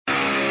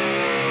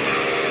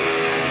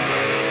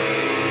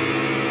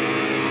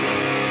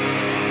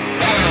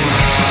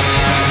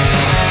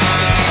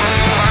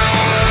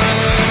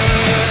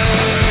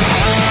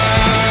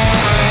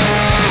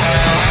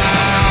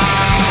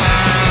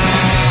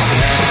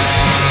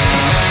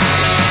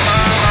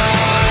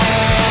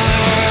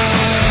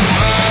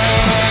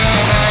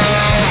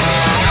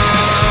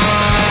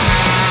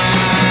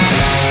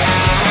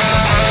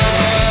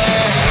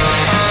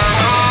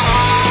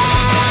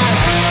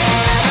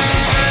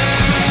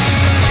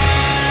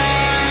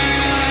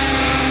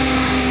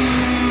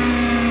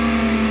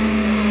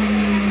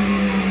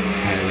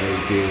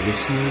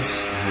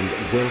listeners,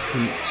 and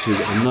welcome to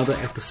another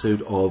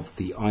episode of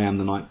the I Am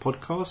the Night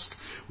podcast,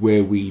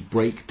 where we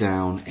break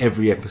down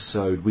every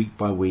episode, week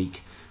by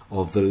week,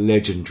 of the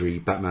legendary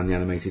Batman the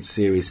Animated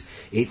Series.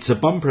 It's a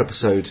bumper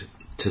episode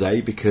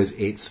today because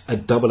it's a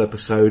double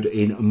episode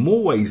in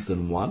more ways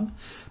than one,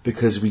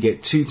 because we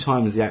get 2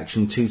 times the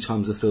action, 2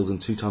 times the thrills,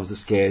 and 2 times the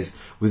scares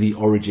with the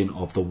origin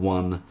of the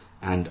one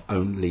and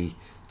only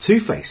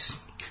Two-Face.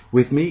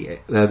 With me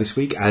this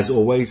week, as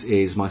always,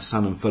 is my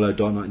son and fellow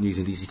Dark Knight News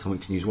and DC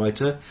Comics news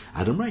writer,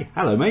 Adam Ray.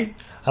 Hello, mate.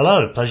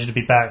 Hello, pleasure to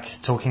be back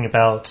talking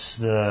about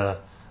the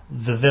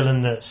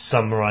villain that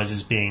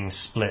summarises being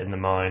split in the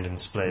mind and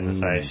split in the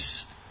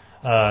face.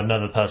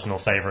 Another personal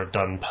favourite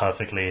done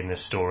perfectly in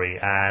this story,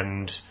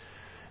 and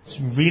it's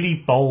really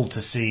bold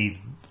to see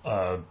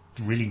a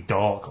really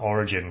dark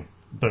origin,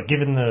 but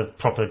given the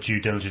proper due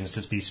diligence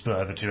to be split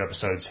over 2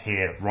 episodes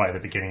here, right at the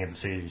beginning of the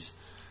series.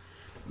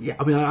 Yeah,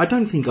 I mean, I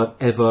don't think I've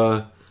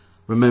ever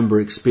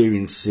remember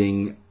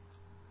experiencing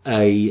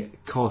a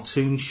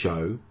cartoon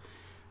show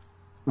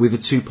with a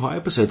 2-part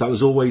episode. That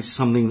was always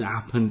something that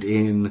happened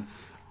in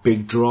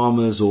big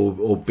dramas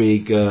or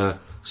big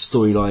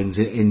storylines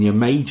in your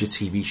major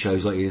TV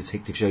shows, like your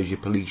detective shows, your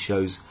police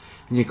shows,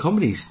 and your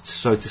comedies.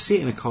 So to see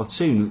it in a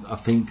cartoon, I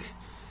think,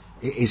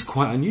 it is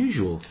quite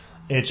unusual.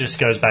 It just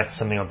goes back to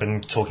something I've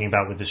been talking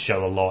about with this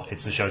show a lot.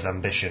 It's the show's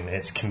ambition.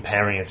 It's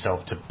comparing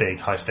itself to big,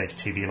 high-stakes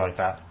TV like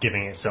that,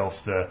 giving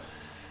itself the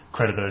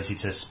credibility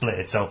to split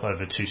itself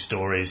over 2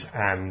 stories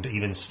and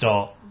even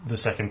start the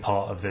second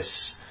part of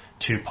this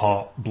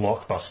 2-part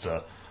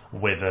blockbuster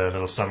with a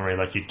little summary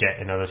like you'd get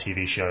in other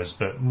TV shows,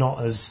 but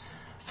not as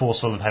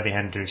forceful and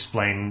heavy-handed to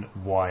explain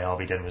why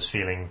Harvey Dent was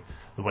feeling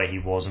the way he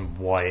was and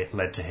why it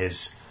led to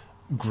his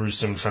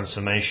gruesome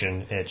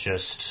transformation. It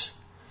just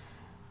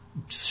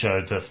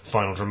showed the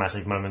final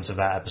dramatic moments of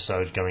that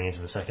episode going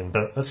into the second.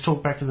 But let's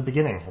talk back to the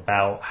beginning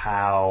about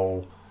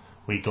how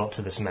we got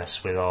to this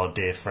mess with our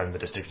dear friend, the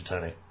District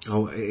Attorney.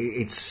 Oh,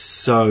 it's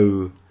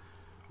so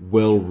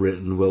well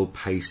written, well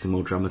paced, and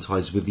well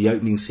dramatised, with the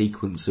opening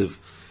sequence of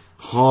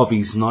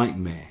Harvey's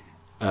nightmare,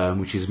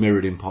 which is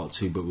mirrored in part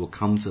 2, but we'll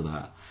come to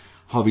that.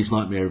 Harvey's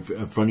nightmare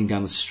of running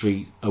down the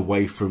street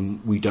away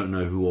from we don't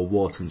know who or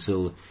what,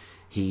 until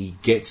he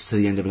gets to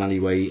the end of an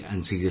alleyway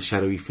and sees a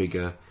shadowy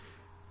figure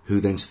who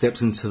then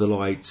steps into the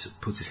light,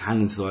 puts his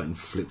hand into the light and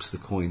flips the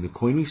coin. The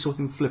coin we saw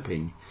him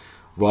flipping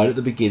right at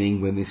the beginning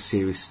when this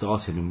series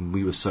started, and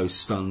we were so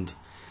stunned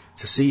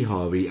to see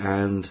Harvey,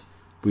 and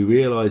we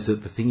realised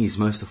that the thing he's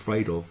most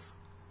afraid of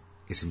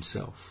is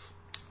himself.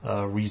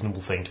 A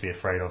reasonable thing to be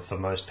afraid of for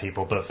most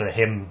people, but for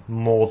him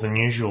more than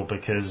usual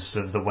because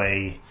of the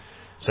way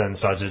certain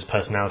sides of his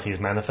personality is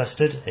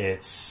manifested.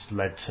 It's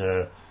led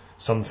to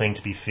something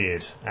to be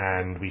feared,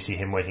 and we see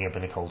him waking up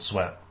in a cold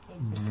sweat,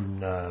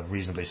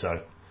 reasonably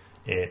so.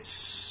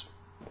 It's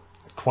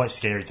quite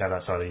scary to have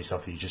that side of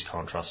yourself that you just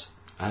can't trust.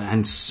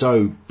 And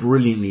so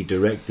brilliantly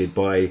directed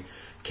by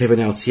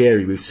Kevin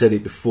Altieri. We've said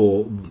it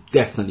before,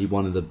 definitely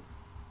one of the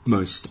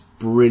most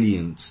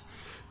brilliant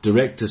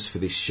directors for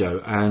this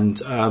show.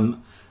 And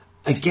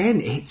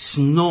again, it's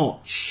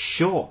not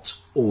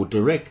shot or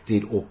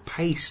directed or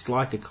paced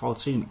like a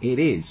cartoon. It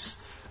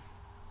is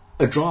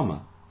a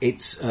drama.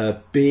 It's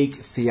a big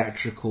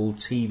theatrical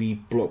TV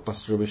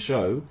blockbuster of a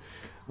show,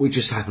 which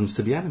just happens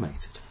to be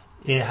animated.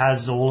 It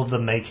has all of the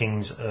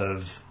makings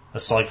of a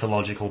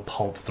psychological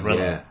pulp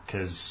thriller,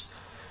 because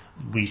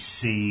we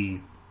see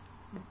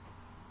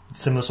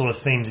similar sort of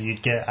themes that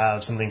you'd get out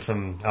of something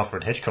from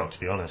Alfred Hitchcock, to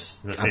be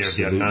honest. The fear of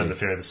the unknown, the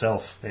fear of the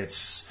self.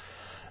 It's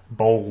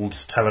bold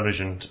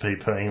television to be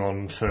putting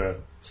on for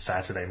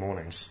Saturday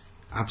mornings.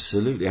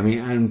 Absolutely. I mean,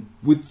 and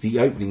with the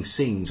opening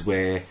scenes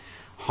where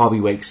Harvey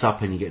wakes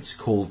up and he gets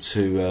called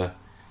to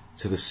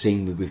the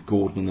scene with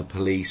Gordon and the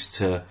police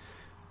to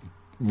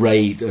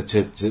raid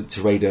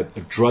to raid a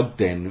drug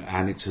den,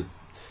 and it's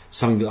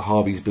something that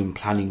Harvey's been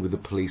planning with the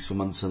police for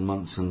months and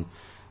months, and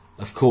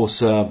of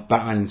course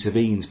Batman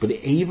intervenes. But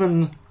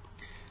even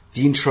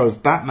the intro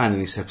of Batman in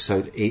this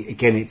episode,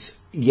 it's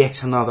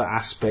yet another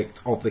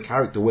aspect of the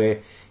character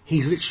where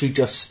he's literally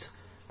just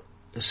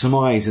some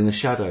eyes in the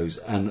shadows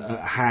and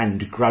a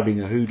hand grabbing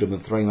a hoodlum and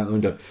throwing him out the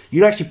window.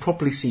 You'd actually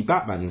properly see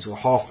Batman until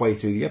halfway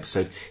through the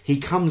episode. He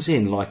comes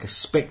in like a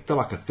spectre,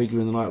 like a figure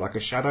in the night, like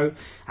a shadow,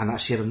 and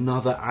that's yet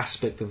another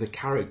aspect of the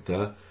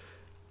character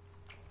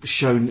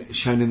shown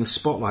in the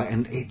spotlight.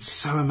 And it's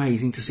so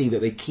amazing to see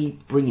that they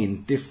keep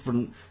bringing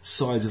different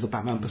sides of the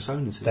Batman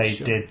persona to this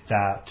show. They did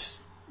that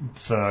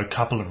for a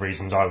couple of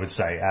reasons, I would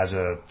say, as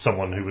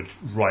someone who would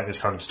write this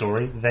kind of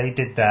story. They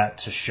did that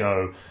to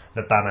show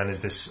that Batman is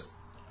this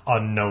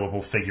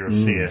unknowable figure of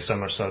fear, so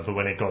much so that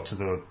when it got to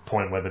the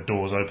point where the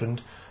doors opened,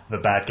 the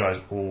bad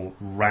guys all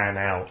ran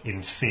out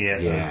in fear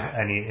of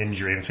any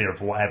injury, in fear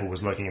of whatever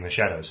was lurking in the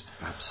shadows.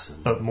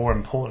 Absolutely. But more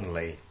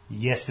importantly,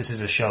 yes, this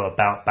is a show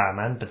about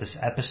Batman, but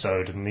this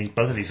episode and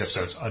both of these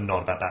episodes are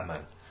not about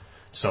Batman.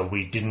 So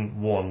we didn't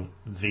want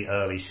the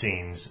early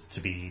scenes to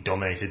be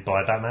dominated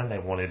by Batman. They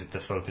wanted the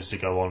focus to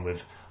go on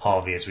with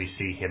Harvey as we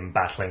see him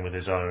battling with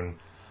his own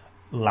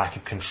lack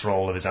of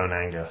control of his own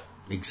anger.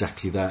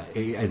 Exactly that,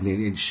 and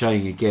in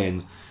showing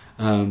again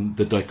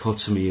the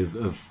dichotomy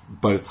of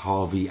both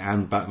Harvey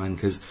and Batman,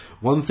 because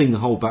one thing the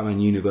whole Batman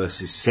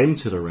universe is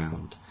centered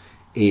around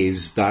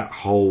is that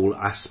whole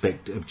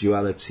aspect of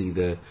duality,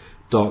 the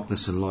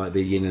darkness and light,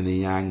 the yin and the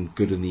yang,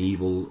 good and the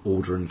evil,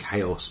 order and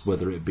chaos,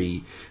 whether it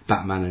be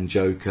Batman and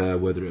Joker,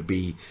 whether it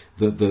be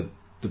the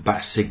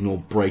bat signal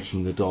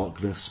breaking the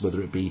darkness,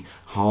 whether it be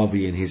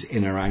Harvey and his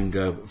inner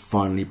anger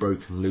finally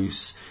broken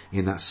loose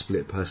in that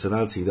split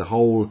personality. The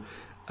whole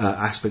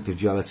aspect of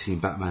duality in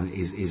Batman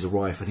is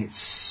rife, and it's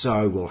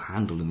so well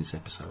handled in this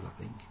episode, I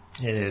think.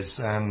 It is,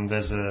 and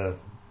there's a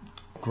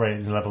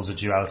great levels of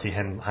duality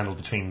handled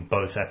between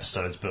both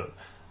episodes, but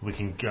we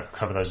can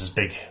cover those as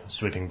big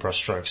sweeping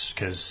brushstrokes,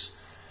 because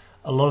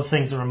a lot of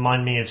things that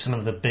remind me of some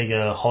of the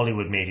bigger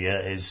Hollywood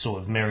media is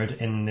sort of mirrored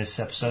in this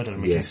episode,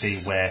 and we can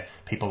see where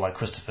people like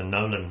Christopher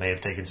Nolan may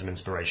have taken some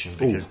inspiration,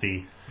 because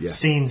the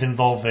scenes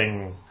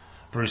involving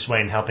Bruce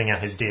Wayne helping out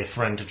his dear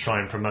friend to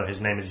try and promote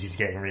his name as he's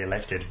getting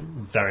re-elected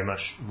very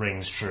much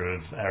rings true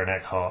of Aaron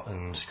Eckhart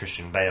and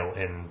Christian Bale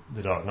in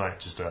The Dark Knight.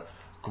 Just a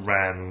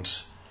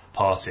grand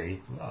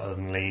party,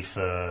 only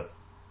for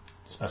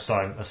a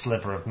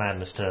sliver of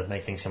madness to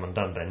make things come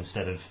undone, but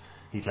instead of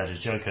Heath Ledger's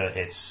Joker,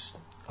 it's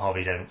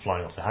Harvey Dent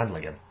flying off the handle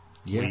again.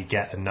 Yeah. We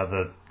get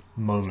another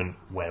moment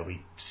where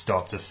we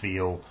start to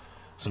feel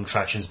some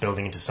traction's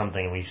building into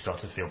something, and we start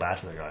to feel bad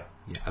for the guy.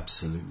 Yeah,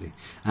 absolutely.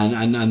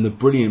 And the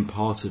brilliant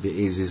part of it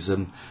is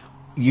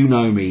you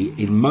know me,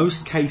 in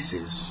most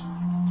cases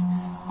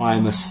I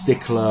am a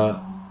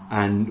stickler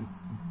and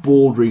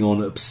bordering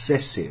on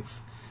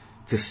obsessive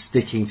to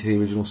sticking to the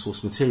original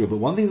source material. But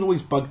one thing that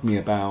always bugged me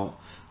about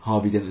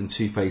Harvey Dent and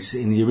Two-Face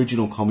in the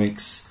original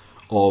comics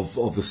of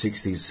the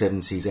 60s,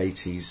 70s,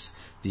 80s,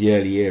 the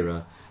early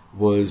era,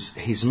 was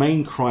his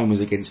main crime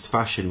was against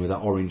fashion with that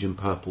orange and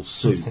purple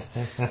suit.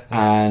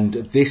 And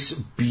this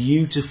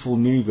beautiful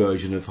new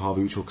version of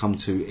Harvey, which we'll come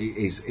to,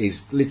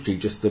 is literally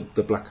just the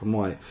black and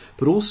white.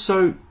 But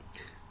also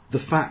the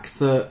fact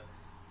that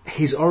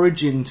his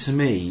origin to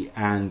me,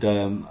 and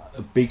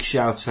a big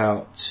shout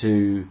out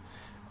to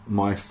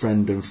my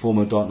friend and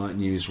former Dark Knight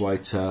News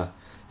writer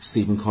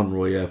Stephen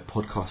Conroy, a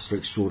podcaster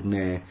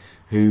extraordinaire,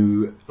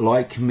 who,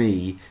 like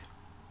me,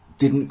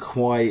 didn't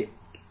quite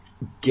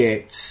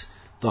get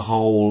the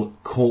whole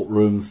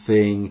courtroom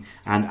thing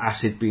and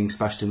acid being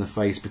splashed in the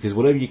face, because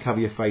whatever you cover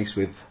your face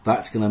with,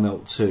 that's going to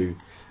melt too.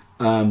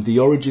 The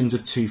origins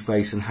of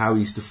Two-Face and how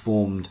he's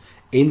deformed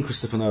in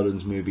Christopher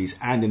Nolan's movies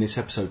and in this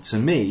episode, to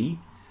me,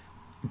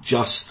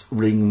 just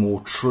ring more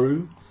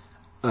true.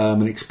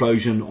 An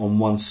explosion on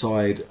one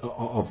side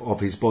of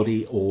his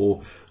body,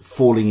 or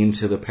falling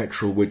into the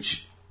petrol,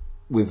 which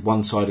with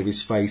one side of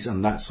his face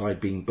and that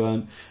side being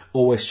burnt,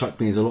 always struck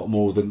me as a lot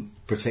more than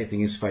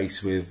protecting his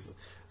face with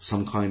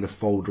some kind of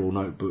folder or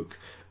notebook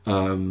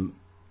in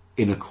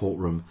a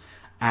courtroom.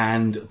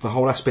 And the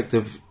whole aspect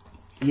of,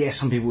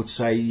 some people would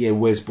say,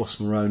 where's Boss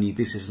Maroni?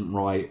 This isn't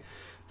right.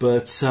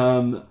 But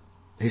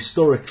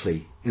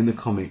historically, in the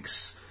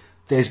comics,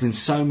 there's been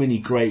so many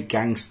great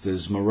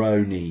gangsters,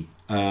 Maroni,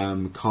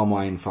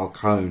 Carmine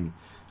Falcone,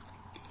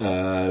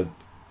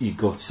 you've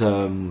got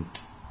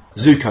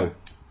Zuko,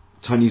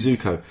 Tony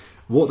Zuko.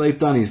 What they've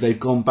done is they've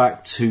gone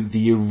back to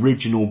the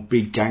original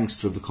big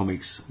gangster of the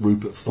comics,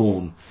 Rupert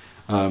Thorne,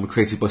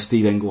 created by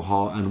Steve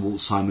Englehart and Walt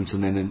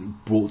Simonson, and then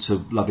brought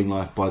to loving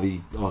life by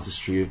the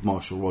artistry of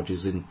Marshall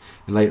Rogers in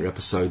later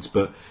episodes.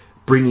 But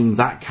bringing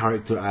that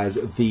character as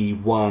the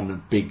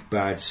one big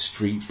bad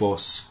street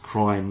boss,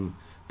 crime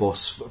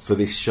boss for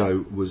this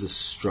show was a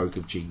stroke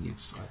of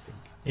genius, I think.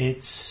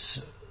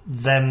 It's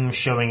them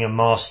showing a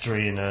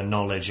mastery and a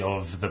knowledge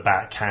of the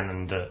Bat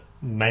canon that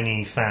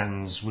many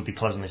fans would be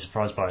pleasantly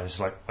surprised by. It's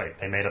like, wait,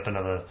 they made up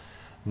another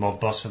mob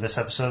boss for this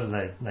episode,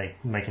 and they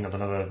making up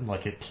another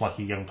like a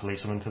plucky young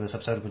policewoman for this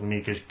episode. But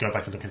me go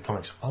back and look at the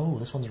comics. Oh,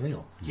 this one's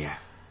real. Yeah,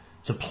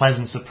 it's a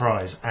pleasant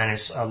surprise, and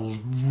it's a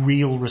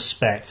real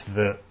respect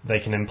that they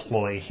can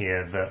employ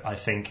here that I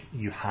think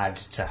you had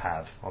to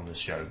have on this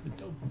show.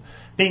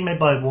 Being made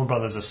by Warner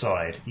Brothers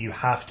aside, you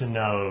have to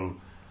know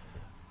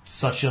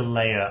such a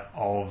layer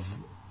of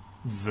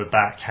the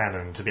Bat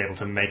canon to be able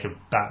to make a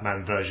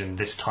Batman version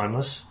this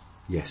timeless.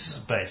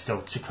 Yes. But it's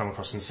still to come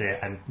across sincere,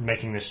 and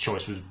making this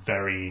choice was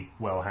very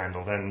well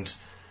handled. And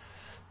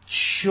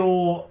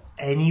sure,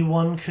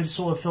 anyone could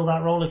sort of fill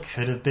that role. It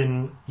could have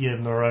been your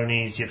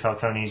Maronis, your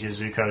Falcones, your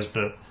Zucos,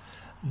 but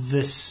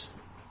this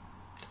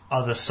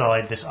other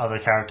side, this other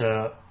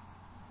character,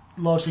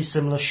 largely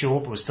similar,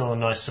 sure, but was still a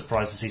nice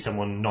surprise to see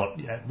someone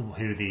not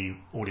who the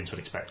audience would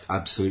expect.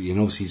 Absolutely, and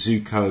obviously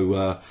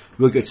Zuko,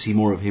 we'll get to see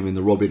more of him in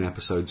the Robin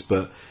episodes,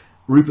 but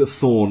Rupert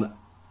Thorne,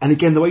 and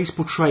again, the way he's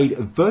portrayed,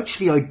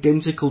 virtually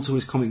identical to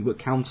his comic book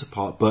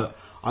counterpart, but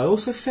I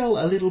also felt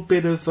a little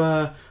bit of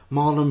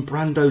Marlon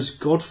Brando's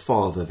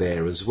Godfather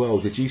there as well.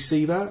 Did you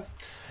see that?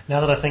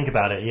 Now that I think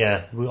about it,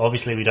 yeah.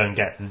 Obviously, we don't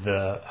get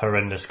the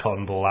horrendous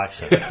cotton ball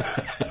accent.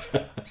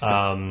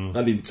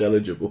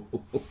 Unintelligible.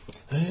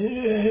 No,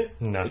 we're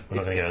not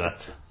going to go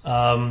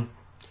there.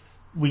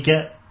 We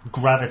get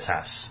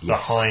gravitas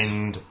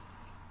behind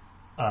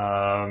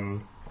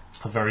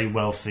a very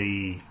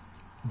wealthy,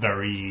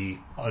 very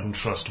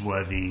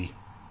untrustworthy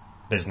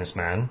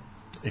businessman,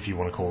 if you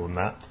want to call them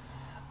that.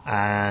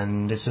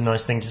 And it's a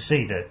nice thing to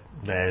see that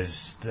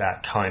there's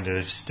that kind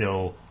of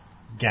still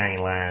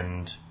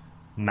gangland,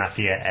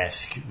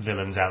 mafia-esque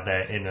villains out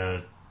there in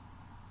a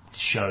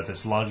show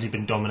that's largely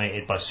been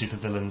dominated by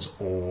supervillains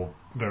or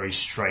very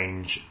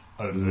strange,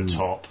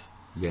 over-the-top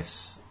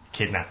Yes,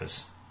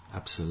 kidnappers.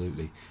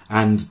 absolutely.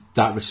 And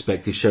that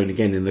respect is shown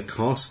again in the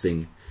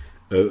casting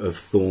of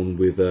Thorne,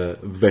 with a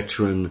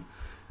veteran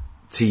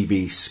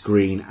TV,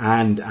 screen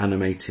and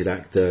animated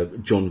actor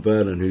John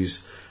Vernon,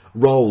 who's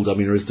roles, I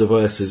mean, are as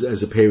diverse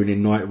as appearing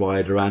in Knight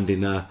Rider and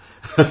in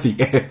the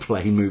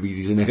Airplane movies.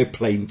 He's in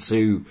Airplane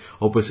 2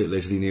 opposite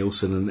Leslie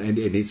Nielsen, and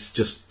it's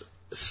just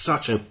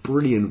such a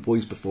brilliant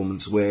voice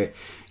performance where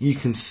you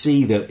can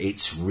see that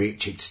it's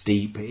rich, it's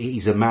deep.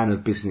 He's a man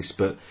of business,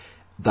 but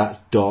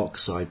that dark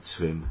side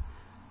to him.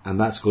 And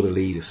that's got to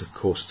lead us, of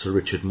course, to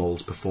Richard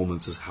Moll's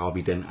performance as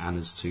Harvey Dent and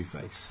as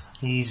Two-Face.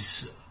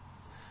 He's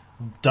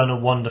done a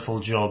wonderful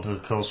job.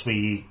 Of course,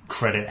 we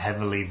credit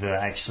heavily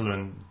the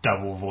excellent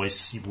double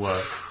voice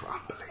work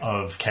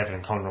of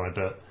Kevin Conroy,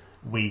 but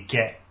we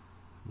get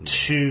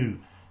two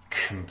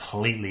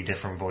completely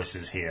different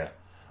voices here,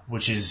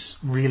 which is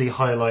really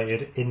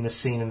highlighted in the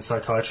scene in the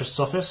psychiatrist's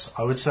office,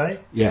 I would say.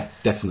 Yeah,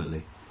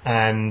 definitely.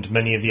 And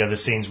many of the other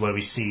scenes where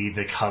we see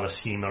the colour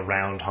scheme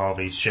around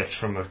Harvey shift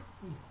from a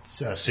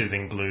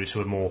soothing blue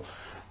to a more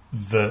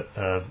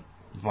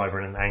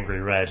vibrant and angry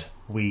red,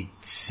 we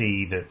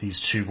see that these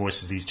two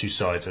voices, these two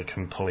sides, are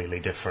completely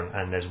different,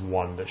 and there's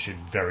one that should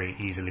very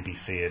easily be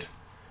feared.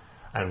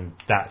 And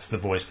that's the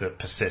voice that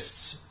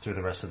persists through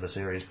the rest of the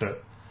series.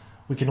 But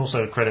we can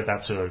also credit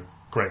that to a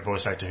great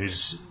voice actor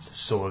who's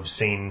sort of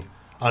seen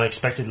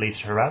unexpectedly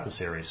throughout the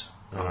series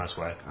in a nice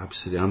way.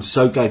 Absolutely. I'm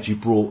so glad you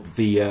brought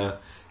the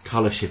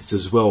colour shifts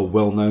as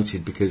well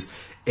noted, because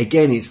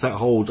again, it's that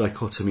whole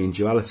dichotomy and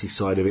duality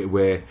side of it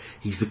where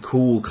he's the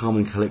cool, calm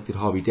and collected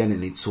Harvey Dent,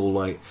 and it's all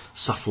like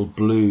subtle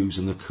blues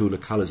and the cooler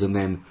colours, and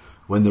then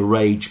when the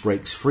rage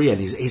breaks free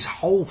and his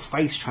whole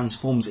face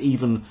transforms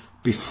even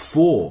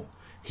before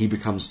he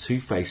becomes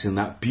Two-Face, in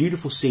that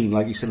beautiful scene,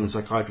 like you said, in the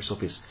psychiatrist's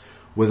office,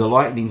 where the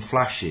lightning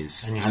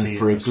flashes and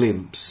for a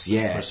glimpse, for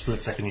a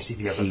split second you see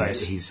the other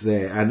face. He's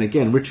there. And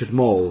again, Richard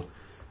Moll,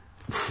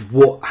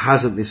 what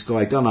hasn't this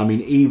guy done? I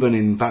mean, even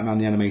in Batman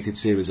the Animated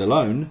Series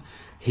alone,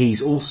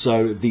 he's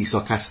also the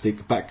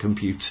sarcastic back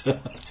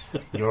computer.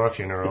 You're a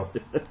funeral.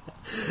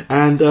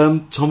 And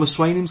Thomas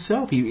Wayne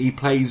himself, he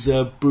plays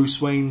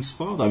Bruce Wayne's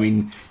father. I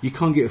mean, you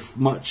can't get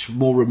much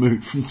more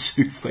removed from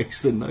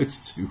Two-Face than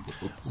those two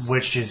roles.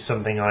 Which is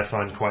something I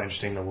find quite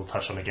interesting that we'll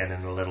touch on again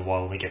in a little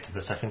while when we get to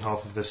the second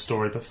half of this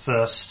story. But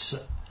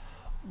first,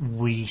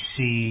 we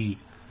see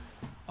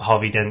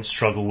Harvey Dent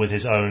struggle with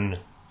his own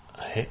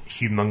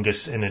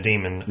humongous inner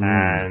demon.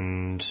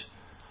 And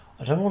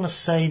I don't want to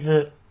say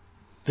that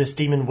this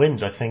demon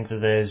wins. I think that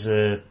there's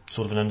a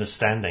sort of an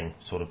understanding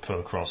sort of put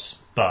across,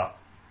 but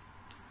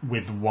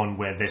with one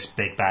where this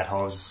big bad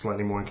Harv is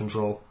slightly more in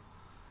control.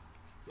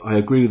 I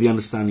agree with the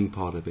understanding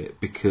part of it,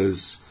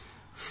 because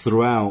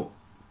throughout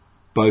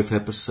both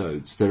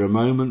episodes there are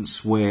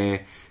moments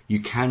where you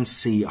can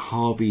see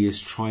Harvey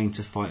is trying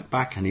to fight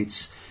back, and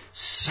it's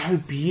so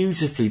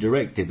beautifully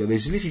directed that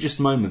there's literally just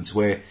moments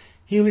where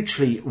he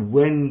literally,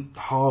 when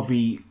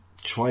Harvey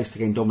tries to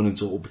gain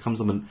dominance or becomes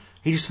dominant,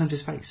 he just turns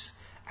his face.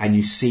 And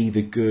you see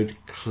the good,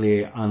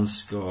 clear,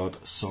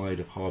 unscarred side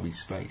of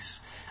Harvey's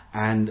face.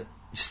 And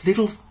it's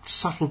little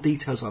subtle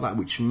details like that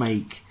which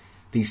make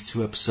these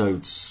two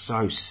episodes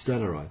so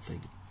stellar, I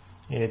think.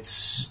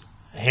 It's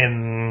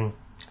him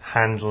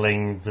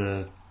handling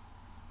the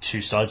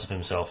two sides of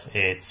himself.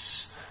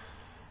 It's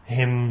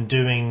him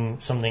doing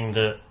something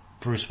that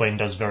Bruce Wayne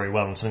does very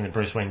well, and something that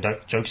Bruce Wayne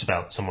jokes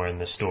about somewhere in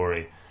this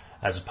story,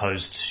 as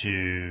opposed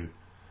to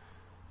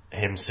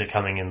him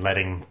succumbing and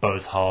letting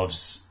both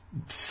halves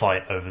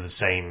fight over the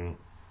same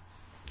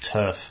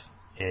turf.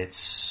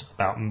 It's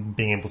about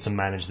being able to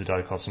manage the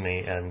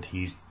dichotomy, and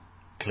he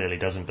clearly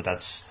doesn't, but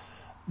that's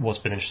what's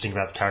been interesting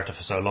about the character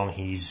for so long.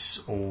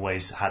 He's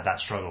always had that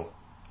struggle,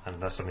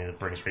 and that's something that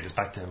brings readers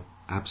back to him.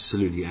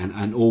 Absolutely,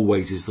 and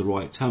always is the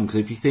right term, because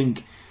if you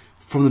think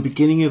from the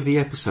beginning of the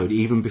episode,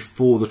 even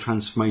before the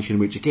transformation,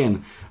 which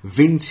again,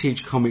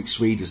 vintage comics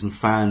readers and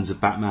fans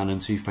of Batman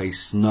and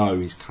Two-Face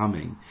know is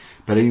coming,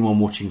 but anyone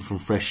watching from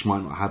fresh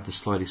might not have the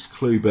slightest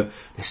clue. But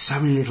there's so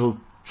many little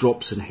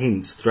drops and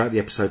hints throughout the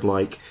episode,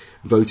 like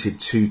voted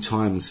 2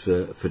 times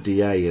for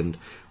DA, and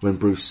when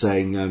Bruce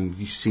saying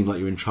you seem like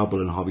you're in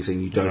trouble, and Harvey saying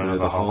you don't know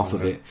the half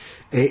of it.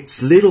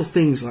 It's little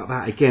things like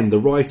that. Again, the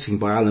writing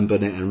by Alan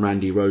Burnett and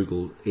Randy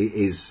Rogel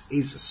is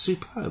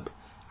superb.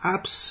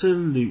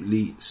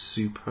 Absolutely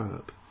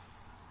superb.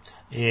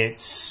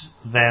 It's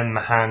them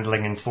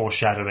handling and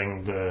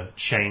foreshadowing the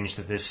change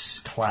that this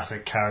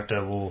classic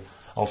character will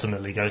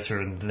ultimately go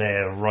through, and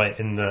they're right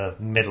in the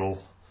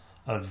middle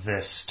of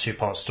this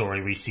 2-part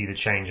story. We see the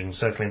change, and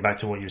circling back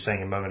to what you were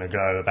saying a moment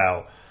ago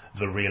about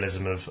the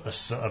realism of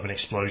an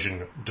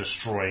explosion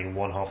destroying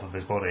one half of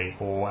his body,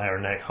 or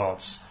Aaron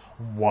Eckhart's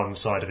one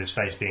side of his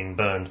face being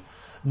burned.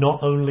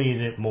 Not only is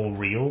it more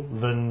real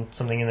than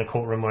something in the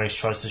courtroom where he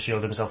tries to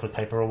shield himself with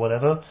paper or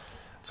whatever,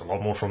 it's a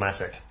lot more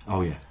traumatic.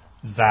 Oh, yeah.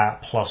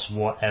 That plus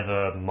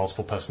whatever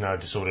multiple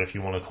personality disorder, if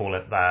you want to call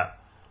it that,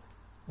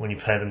 when you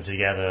pair them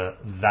together,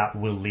 that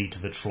will lead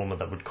to the trauma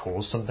that would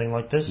cause something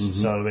like this. Mm-hmm.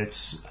 So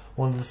it's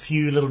one of the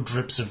few little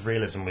drips of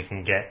realism we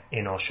can get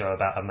in our show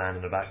about a man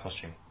in a bat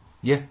costume.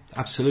 Yeah,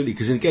 absolutely.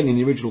 Because again, in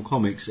the original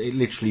comics, it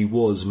literally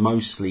was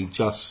mostly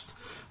just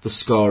the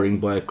scarring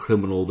by a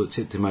criminal that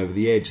tipped him over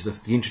the edge.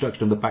 The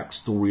introduction of the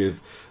backstory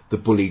of the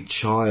bullied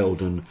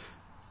child and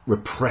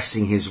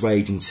repressing his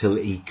rage until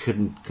he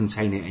couldn't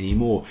contain it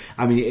anymore.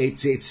 I mean,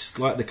 it's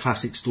like the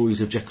classic stories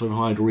of Jekyll and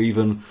Hyde, or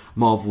even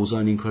Marvel's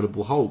own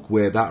Incredible Hulk,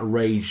 where that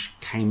rage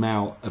came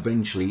out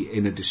eventually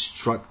in a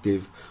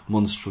destructive,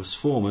 monstrous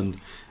form.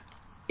 And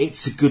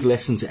it's a good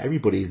lesson to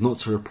everybody not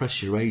to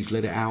repress your rage,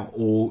 let it out,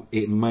 or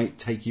it might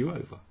take you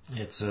over.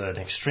 It's an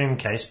extreme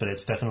case, but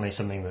it's definitely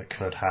something that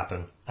could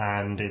happen.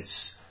 And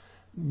it's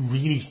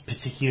really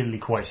particularly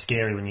quite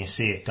scary when you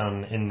see it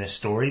done in this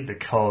story,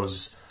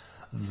 because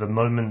the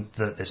moment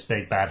that this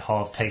big bad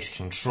Harv takes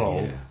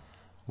control,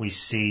 we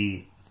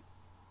see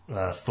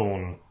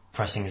Thorne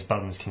pressing his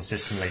buttons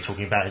consistently,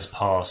 talking about his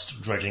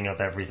past, dredging up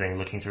everything,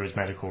 looking through his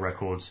medical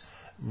records,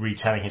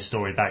 retelling his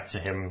story back to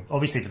him,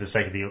 obviously for the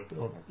sake of the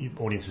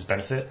audience's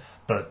benefit,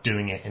 but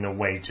doing it in a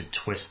way to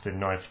twist the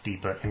knife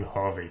deeper in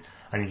Harvey.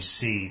 And you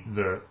see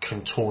the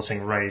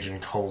contorting rage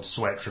and cold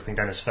sweat dripping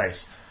down his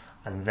face,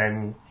 and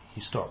then he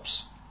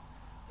stops.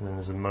 And then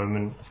there's a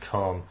moment of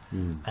calm,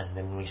 and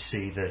then we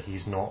see that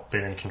he's not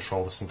been in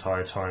control this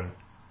entire time,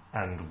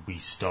 and we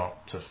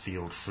start to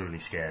feel truly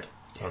scared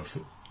of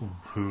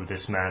who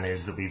this man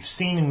is that we've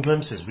seen in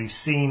glimpses. We've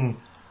seen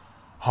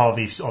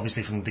Harvey,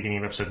 obviously, from the beginning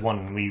of episode 1,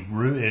 and we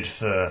rooted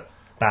for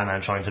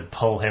Batman trying to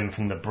pull him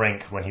from the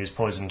brink when he was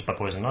poisoned by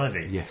Poison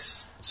Ivy.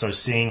 Yes. So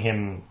seeing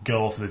him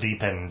go off the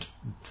deep end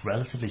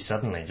relatively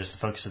suddenly, just the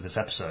focus of this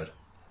episode,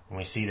 when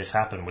we see this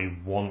happen, we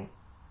want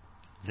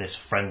this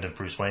friend of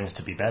Bruce Wayne's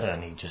to be better,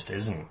 and he just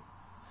isn't.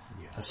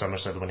 Yeah. So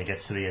much so that when he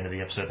gets to the end of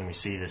the episode and we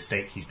see the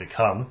state he's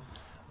become,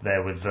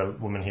 there with the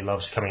woman he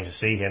loves coming to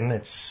see him,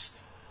 it's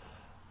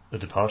a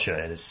departure.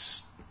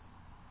 It's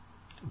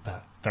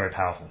very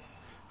powerful.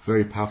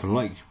 Very powerful.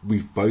 Like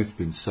we've both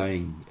been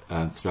saying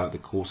throughout the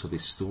course of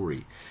this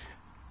story,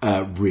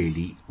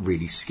 really,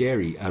 really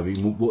scary. I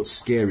mean,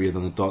 what's scarier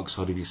than the dark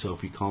side of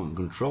yourself you can't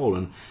control?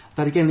 And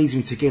that again leads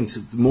me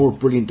to more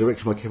brilliant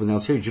direction by Kevin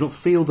Altieri. Do you not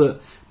feel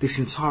that this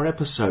entire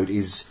episode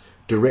is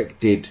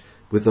directed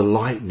with the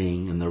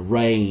lightning and the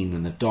rain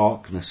and the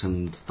darkness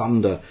and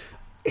thunder?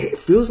 It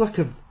feels like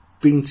a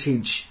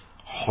vintage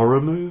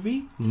horror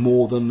movie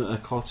more than a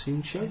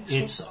cartoon show.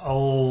 It's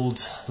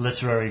old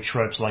literary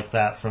tropes like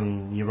that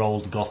from your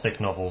old Gothic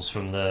novels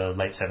from the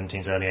late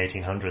 1700s, early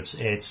 1800s.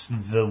 It's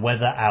the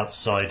weather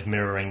outside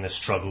mirroring the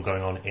struggle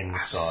going on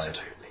inside.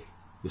 Absolutely.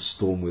 The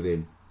storm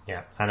within.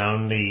 Yeah, and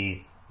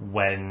only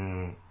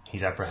when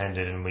he's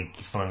apprehended and we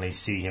finally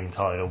see him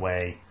carted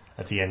away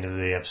at the end of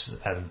the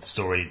episode, of the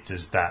story,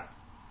 does that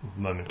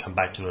moment come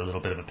back to a little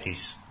bit of a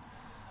peace.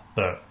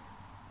 But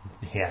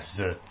he has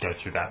to go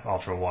through that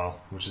after a while,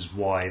 which is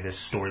why this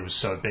story was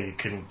so big. It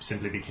couldn't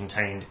simply be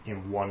contained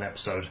in one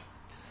episode.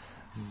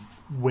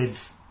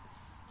 With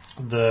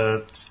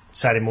the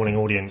Saturday morning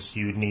audience,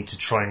 you would need to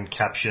try and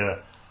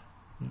capture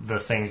the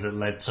things that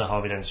led to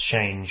Harvey Dent's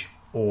change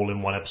all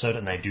in one episode,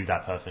 and they do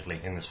that perfectly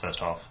in this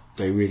first half.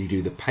 They really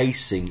do. The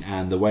pacing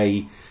and the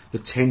way the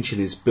tension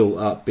is built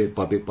up bit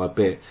by bit by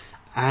bit,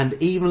 and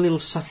even little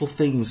subtle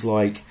things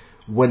like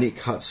when it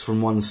cuts from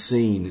one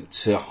scene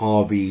to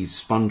Harvey's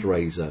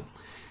fundraiser,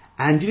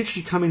 and you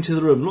literally come into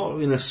the room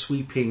not in a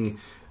sweeping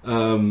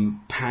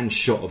pan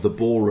shot of the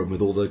ballroom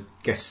with all the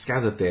guests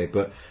gathered there,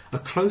 but a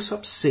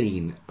close-up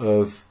scene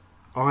of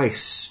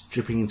ice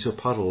dripping into a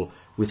puddle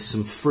with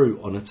some fruit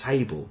on a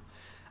table.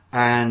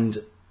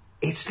 And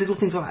it's little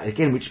things like that,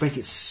 again, which make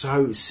it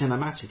so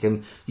cinematic.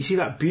 And you see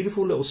that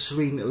beautiful little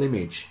serene little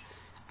image,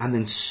 and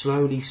then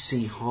slowly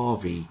see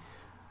Harvey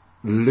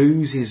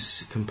lose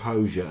his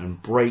composure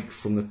and break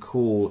from the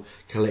cool,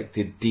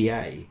 collected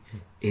DA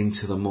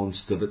into the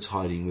monster that's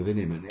hiding within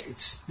him. And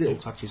it's little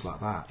touches like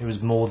that. It was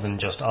more than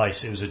just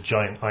ice. It was a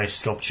giant ice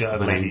sculpture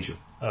of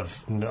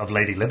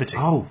Lady Liberty.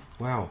 Oh,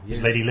 wow. Yes.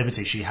 It was Lady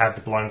Liberty. She had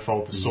the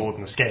blindfold, the sword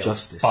and the scale.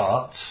 Justice.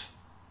 But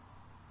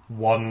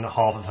one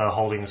half of her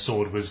holding the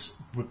sword was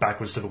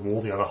backwards to the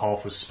wall, the other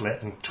half was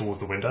split and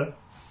towards the window.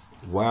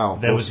 Wow.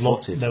 There was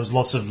lots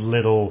of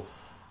little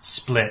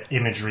split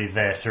imagery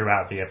there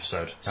throughout the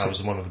episode. That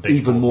was one of the big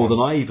even more ones.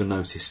 than I even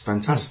noticed.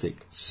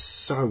 Fantastic.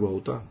 So well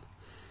done.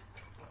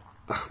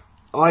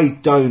 I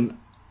don't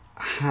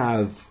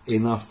have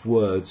enough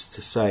words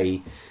to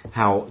say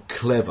how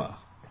clever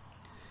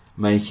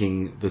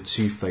making the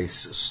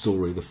Two-Face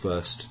story the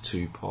first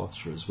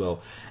two-parter as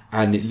well.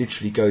 And it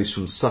literally goes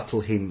from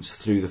subtle hints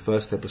through the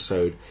first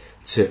episode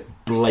to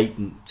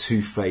blatant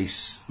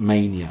Two-Face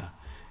mania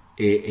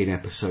in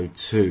episode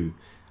 2.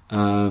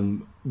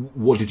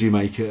 What did you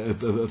make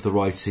of the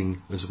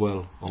writing as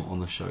well on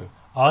the show?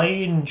 I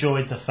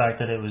enjoyed the fact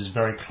that it was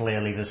very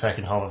clearly the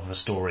second half of a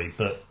story,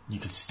 but you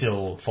could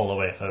still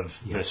follow it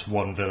of this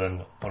one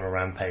villain on a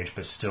rampage,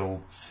 but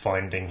still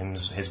finding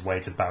his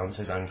way to balance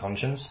his own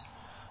conscience.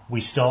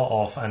 We start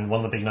off, and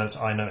one of the big notes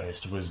I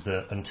noticed was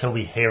that until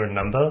we hear a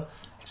number,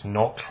 it's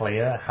not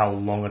clear how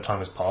long a time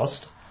has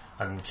passed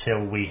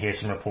until we hear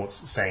some reports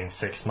saying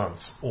 6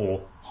 months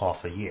or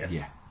half a year.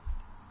 Yeah.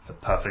 A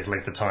perfect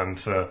length of time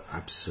for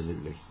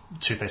Absolutely.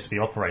 Two-Face to be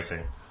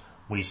operating.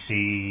 We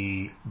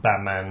see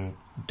Batman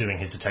doing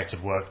his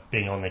detective work,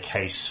 being on the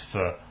case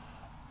for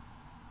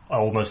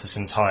almost this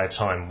entire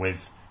time,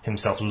 with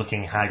himself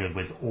looking haggard,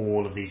 with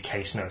all of these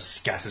case notes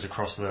scattered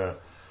across the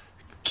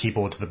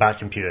keyboard to the Bat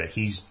computer.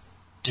 He's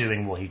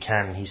doing what he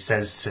can. He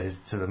says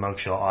to the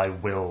mugshot, "I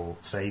will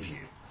save you."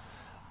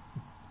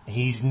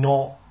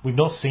 We've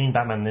not seen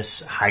Batman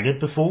this haggard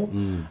before,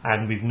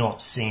 and we've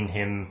not seen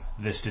him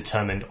this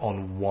determined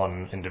on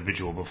one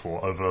individual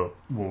before over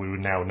what we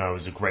would now know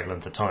as a great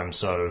length of time.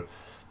 So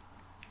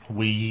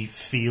we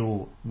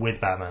feel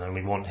with Batman, and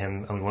we want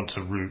him, and we want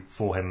to root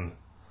for him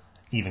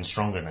even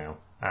stronger now,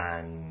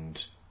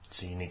 and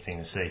it's a unique thing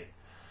to see.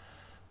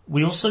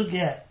 We also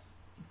get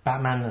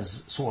Batman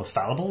as sort of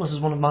fallible. This is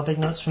one of my big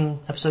notes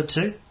from episode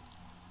 2.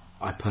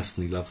 I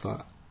personally love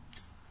that.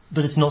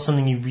 But it's not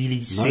something you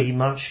really see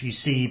much. You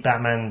see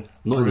Batman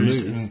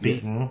bruised and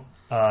beaten,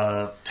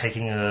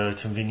 taking a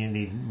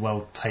conveniently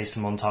well-paced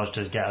montage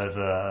to get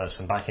over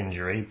some back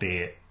injury, be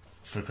it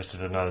for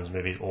Christopher Nolan's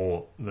movies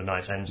or the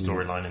Night's End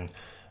storyline in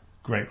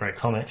great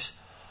comics.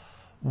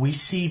 We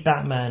see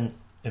Batman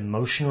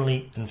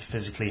emotionally and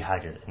physically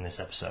haggard in this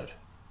episode.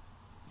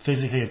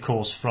 Physically, of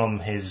course, from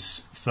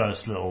his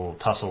first little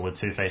tussle with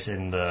Two-Face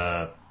in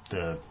the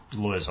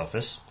lawyer's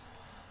office.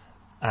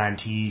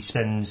 And he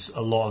spends a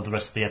lot of the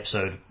rest of the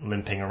episode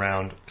limping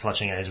around,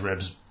 clutching at his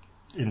ribs,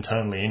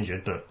 internally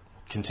injured, but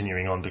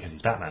continuing on because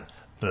he's Batman.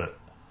 But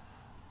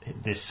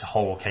this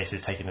whole case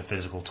is taking a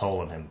physical toll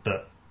on him.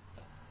 But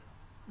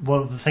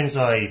one of the things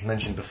I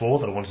mentioned before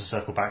that I wanted to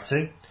circle back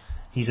to,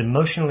 he's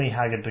emotionally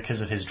haggard because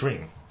of his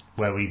dream,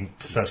 where we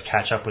first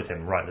catch up with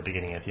him right at the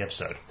beginning of the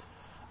episode.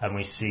 And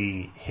we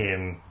see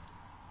him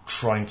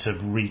trying to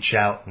reach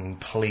out and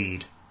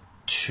plead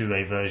to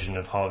a version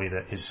of Harvey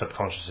that his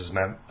subconscious has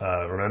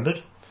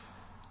remembered,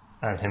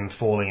 and him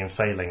falling and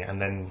failing,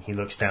 and then he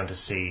looks down to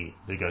see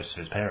the ghosts of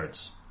his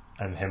parents,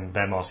 and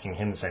them asking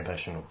him the same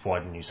question of "Why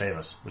didn't you save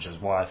us?" Which is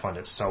why I find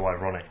it so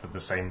ironic that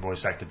the same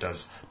voice actor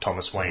does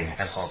Thomas Wayne and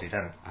Harvey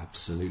Dent.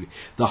 Absolutely.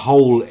 The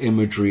whole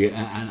imagery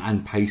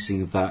and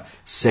pacing of that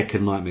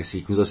second nightmare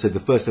sequence. I said the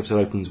first episode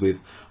opens with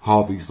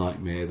Harvey's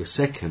nightmare, the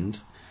second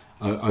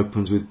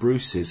opens with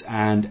Bruce's,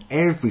 and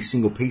every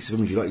single piece of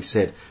imagery, like you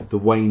said, the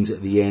Waynes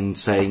at the end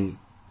saying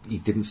he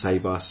didn't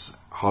save us,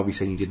 Harvey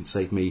saying he didn't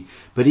save me,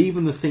 but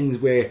even the things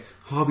where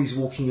Harvey's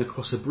walking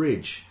across a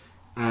bridge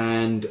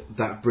and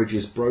that bridge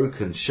is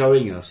broken,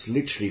 showing us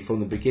literally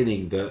from the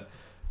beginning that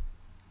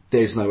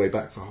there's no way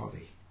back for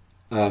Harvey,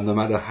 no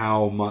matter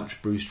how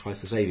much Bruce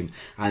tries to save him.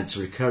 And it's a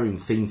recurring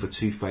theme for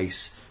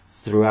Two-Face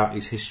throughout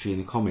his history in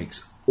the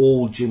comics.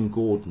 All Jim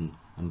Gordon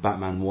and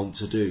Batman want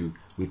to do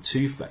with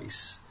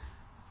Two-Face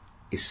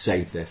is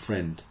save their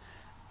friend,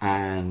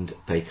 and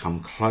they come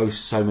close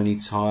so many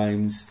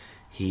times.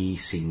 He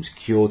seems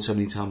cured so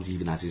many times, he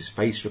even has his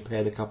face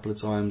repaired a couple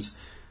of times,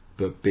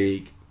 but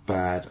big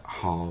bad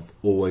Harv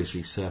always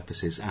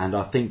resurfaces. And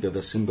I think that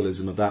the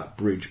symbolism of that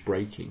bridge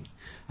breaking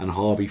and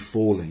Harvey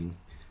falling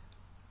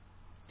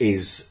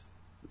is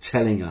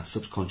telling us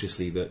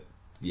subconsciously that,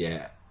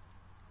 yeah,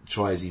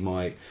 try as he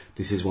might,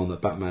 this is one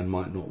that Batman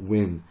might not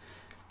win.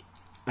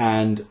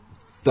 And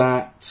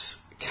that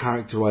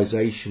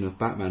characterization of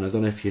Batman, I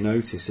don't know if you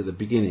noticed at the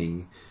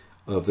beginning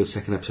of the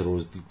second episode,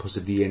 or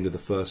possibly the end of the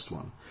first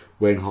one,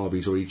 when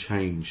Harvey's already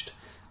changed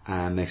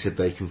and they said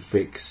they can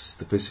fix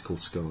the physical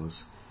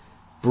scars.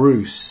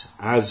 Bruce,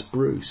 as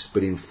Bruce,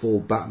 but in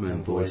full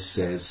Batman voice,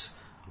 says,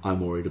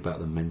 "I'm worried about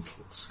the mental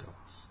scars."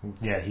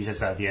 Yeah, he says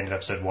that at the end of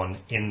episode 1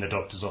 in the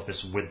doctor's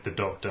office with the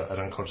doctor, an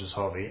unconscious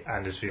Harvey,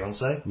 and his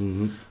fiancée,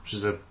 which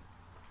is a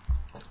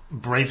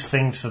brave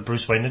thing for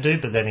Bruce Wayne to do,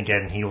 but then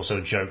again, he also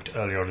joked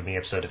earlier on in the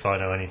episode, "If I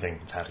know anything,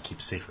 it's how to keep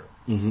a secret,"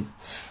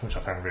 which I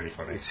found really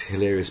funny. It's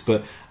hilarious,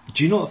 but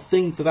do you not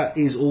think that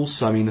is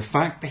also, I mean, the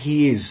fact that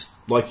he is,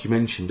 like you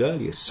mentioned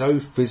earlier, so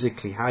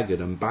physically haggard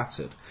and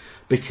battered,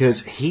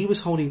 because he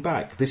was holding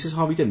back. This is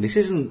Harvey Dent. This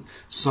isn't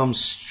some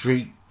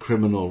street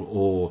criminal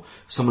or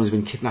someone who's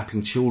been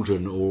kidnapping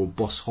children or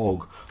boss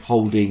hog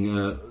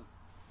holding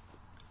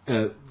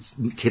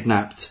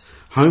kidnapped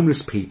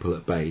homeless people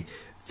at bay.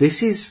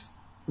 This is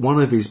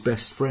one of his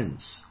best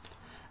friends,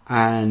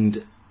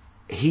 and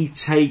he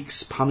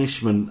takes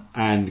punishment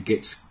and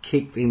gets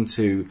kicked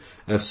into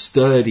a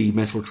sturdy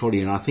metal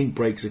trolley, and I think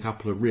breaks a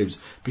couple of ribs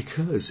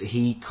because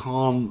he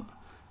can't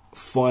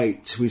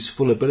fight to his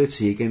full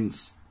ability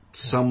against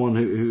someone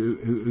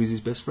who's his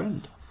best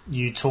friend.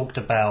 You talked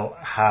about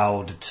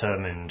how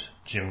determined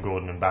Jim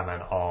Gordon and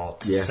Batman are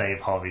to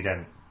save Harvey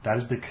Dent. That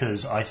is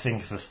because I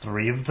think the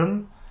three of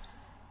them,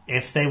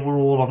 if they were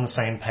all on the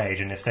same page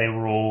and if they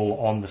were all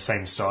on the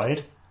same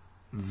side,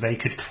 they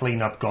could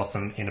clean up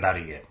Gotham in about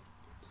a year.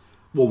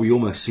 Well, we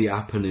almost see it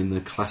happen in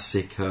the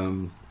classic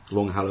Long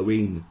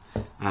Halloween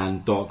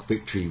and Dark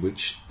Victory,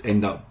 which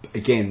end up,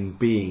 again,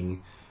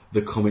 being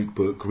the comic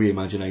book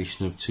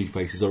reimagination of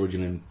Two-Face's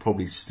origin, and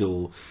probably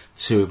still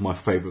two of my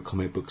favourite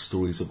comic book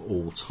stories of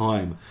all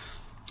time.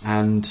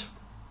 And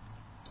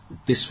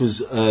this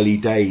was early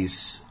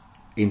days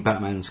in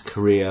Batman's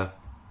career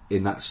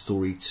in that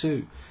story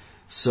too.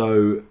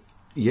 So,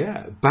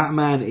 yeah,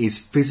 Batman is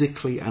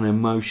physically and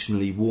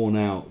emotionally worn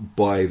out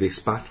by this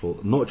battle.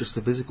 Not just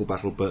the physical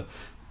battle, but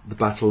the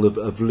battle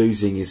of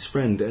losing his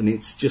friend. And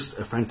it's just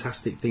a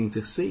fantastic thing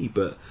to see.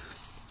 But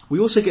we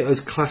also get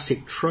those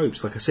classic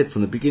tropes, like I said,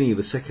 from the beginning of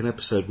the second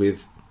episode,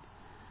 with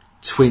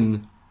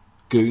twin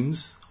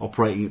goons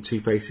operating at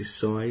Two-Face's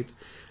side.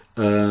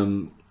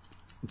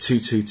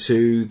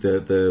 222,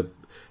 the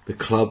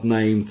club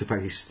name, the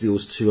fact he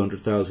steals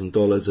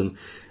 $200,000. And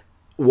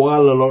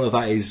while a lot of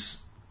that is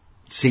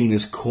seen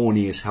as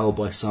corny as hell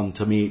by some,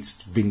 to me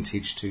it's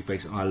vintage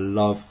Two-Face. I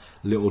love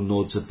little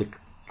nods of the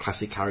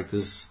classic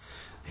characters'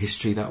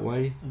 history that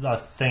way. I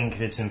think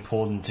it's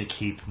important to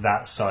keep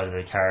that side of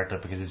the character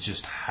because it's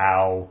just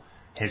how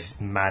his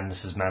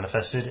madness is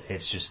manifested.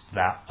 It's just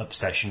that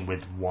obsession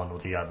with one or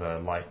the other,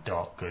 light,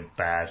 dark, good,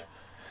 bad,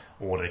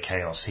 order,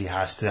 chaos. He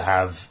has to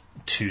have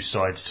two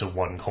sides to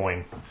one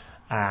coin,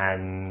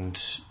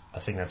 and I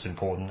think that's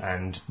important.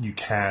 And you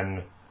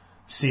can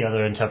see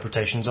other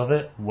interpretations of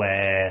it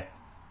where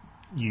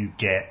you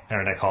get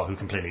Aaron Eckhart who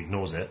completely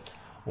ignores it,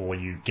 or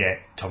you get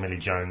Tommy Lee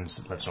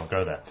Jones, let's not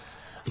go there.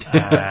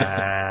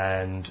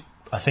 And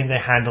I think they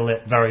handle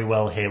it very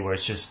well here, where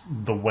it's just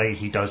the way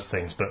he does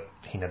things, but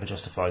he never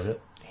justifies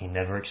it, he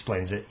never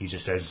explains it, he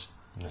just says,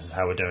 this is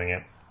how we're doing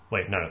it.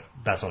 Wait, no,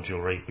 that's not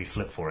jewellery, we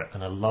flip for it.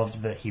 And I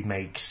love that he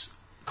makes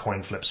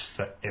coin flips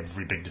for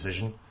every big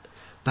decision.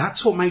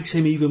 That's what makes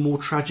him even more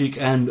tragic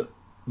and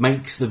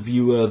makes the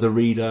viewer, the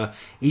reader,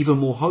 even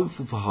more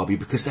hopeful for Harvey,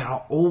 because there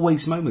are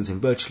always moments in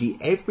virtually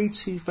every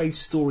Two-Face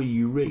story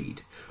you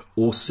read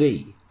or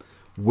see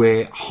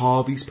where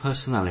Harvey's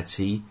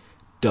personality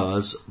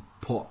does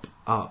pop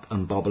up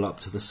and bubble up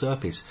to the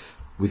surface.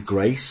 With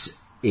Grace,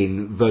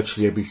 in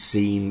virtually every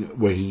scene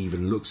where he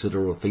even looks at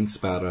her or thinks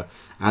about her,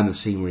 and the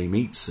scene where he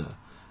meets her,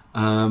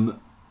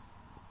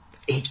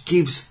 it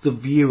gives the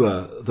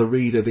viewer, the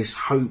reader, this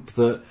hope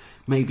that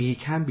maybe he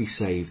can be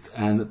saved,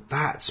 and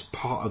that's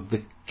part of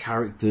the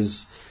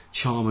character's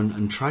charm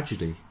and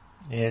tragedy.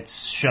 It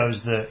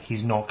shows that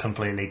he's not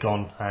completely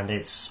gone, and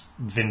it's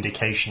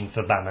vindication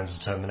for Batman's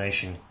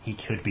determination. He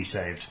could be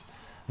saved.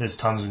 There's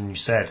times when you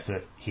said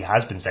that he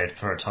has been saved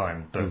for a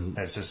time, but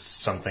there's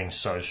just something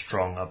so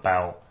strong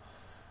about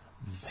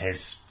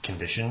his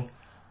condition,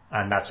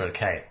 and that's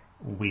okay.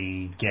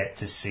 We get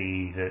to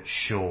see that,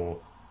 sure,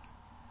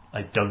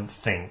 I don't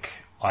think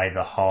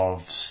either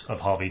halves of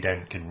Harvey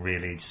Dent can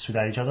really exist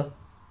without each other.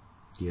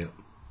 Yeah,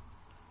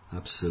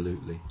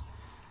 absolutely.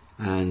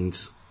 And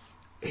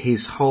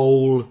his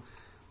whole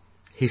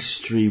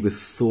history with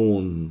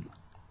Thorn,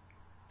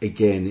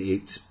 again,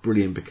 it's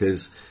brilliant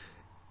because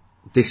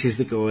this is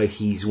the guy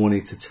he's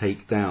wanted to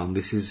take down.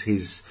 This is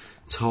his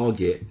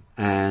target,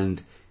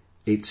 and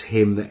it's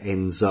him that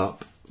ends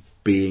up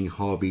being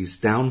Harvey's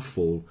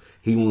downfall.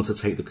 He wants to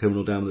take the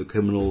criminal down, but the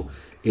criminal,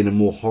 in a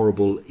more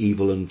horrible,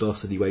 evil and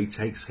dastardly way,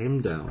 takes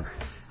him down.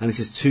 And this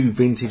is two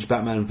vintage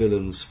Batman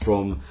villains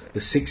from the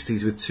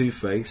 60s with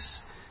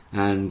Two-Face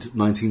and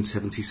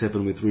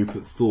 1977 with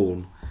Rupert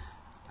Thorne.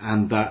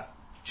 And that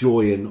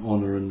joy and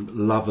honour and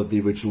love of the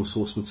original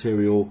source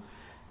material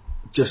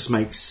just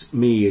makes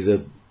me, as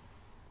a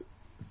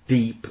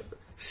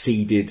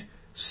deep-seated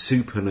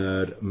super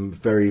nerd,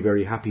 very,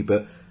 very happy.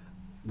 But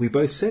we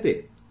both said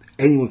it.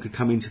 Anyone could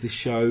come into this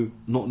show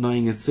not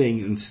knowing a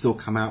thing and still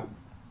come out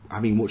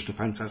having watched a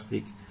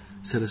fantastic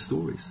set of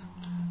stories.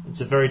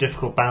 It's a very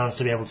difficult balance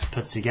to be able to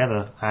put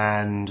together,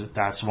 and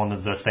that's one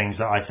of the things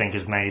that I think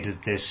has made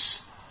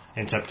this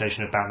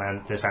interpretation of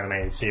Batman, this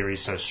animated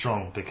series, so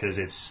strong, because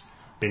it's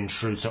been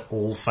true to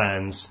all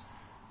fans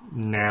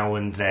now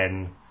and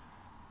then,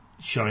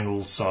 showing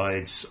all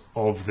sides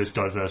of this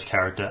diverse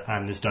character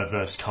and this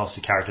diverse cast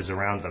of characters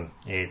around them.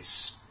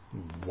 It's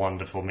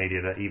wonderful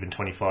media that even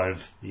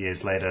 25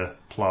 years later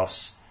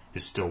plus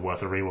is still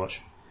worth a rewatch.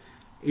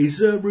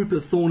 Is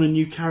Rupert Thorne a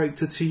new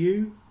character to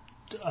you?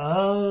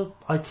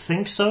 I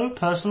think so,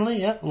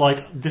 personally, yeah.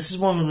 Like, this is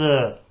one of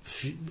the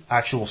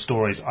actual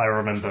stories I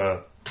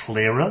remember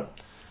clearer.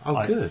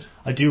 Oh, good.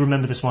 I do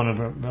remember this one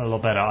a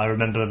lot better. I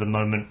remember the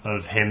moment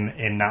of him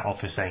in that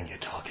office saying, "You're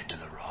talking to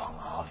the wrong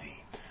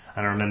Harvey."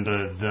 And I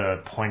remember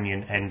the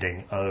poignant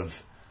ending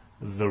of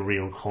the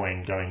real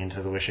coin going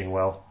into the wishing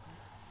well.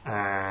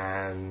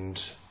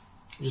 And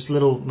just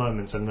little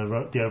moments and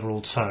the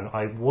overall tone.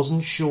 I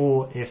wasn't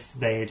sure if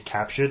they had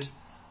captured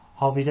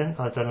Harvey Dent.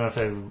 I don't know if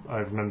I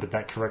remembered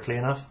that correctly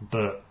enough,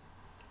 but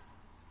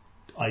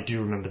I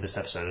do remember this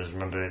episode. I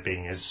remember it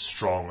being as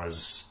strong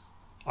as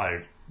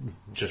I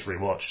just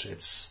rewatched.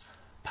 It's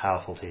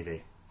powerful TV.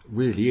 It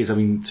really is. I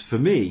mean, for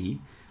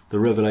me, the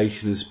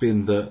revelation has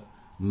been that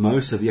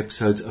most of the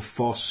episodes are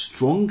far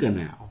stronger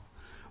now,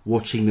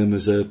 watching them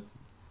as a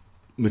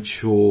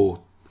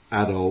mature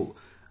adult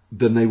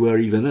than they were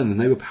even then, and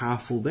they were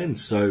powerful then.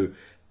 So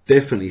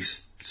definitely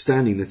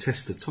standing the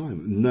test of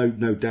time,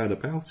 no doubt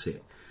about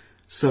it.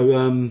 So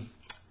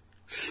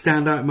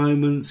standout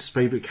moments,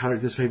 favourite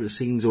characters, favourite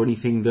scenes, or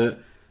anything that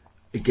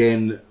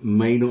again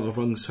may not have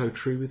rung so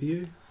true with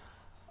you?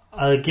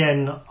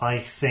 Again, I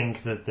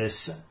think that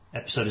this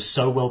episode is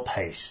so well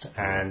paced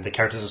and the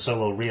characters are so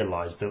well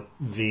realised that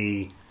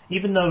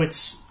even though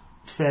it's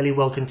fairly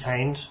well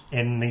contained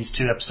in these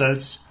 2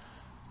 episodes,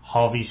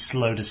 Harvey's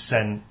slow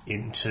descent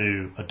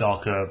into a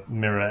darker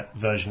mirror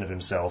version of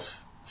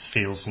himself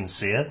feels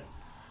sincere.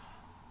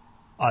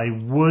 I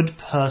would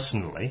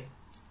personally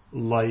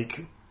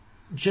like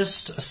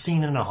just a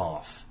scene and a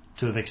half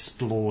to have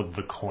explored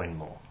the coin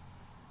more.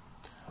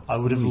 I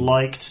would have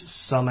liked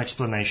some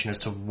explanation as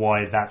to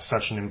why that's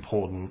such an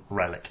important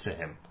relic to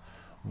him,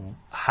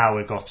 how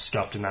it got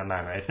scuffed in that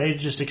manner. If they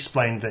just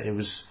explained that it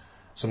was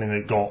something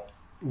that got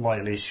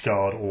lightly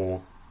scarred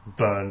or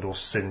burned or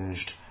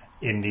singed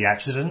in the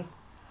accident,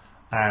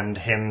 and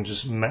him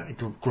just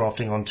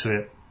grafting onto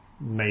it,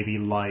 maybe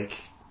like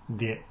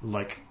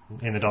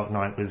in The Dark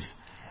Knight with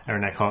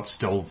Aaron Eckhart's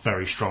still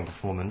very strong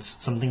performance,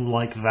 something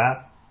like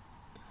that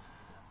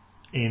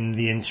in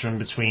the interim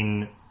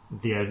between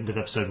the end of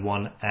episode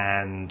 1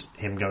 and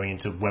him going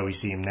into where we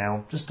see him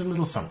now, just a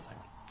little something,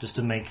 just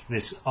to make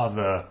this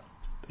other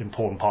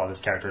important part of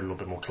this character a little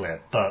bit more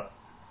clear. But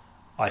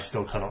I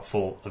still cannot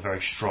fault a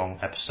very strong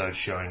episode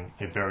showing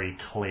a very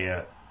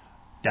clear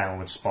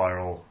downward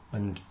spiral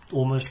and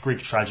almost Greek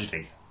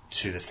tragedy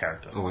to this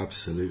character. Oh,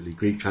 absolutely.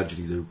 Greek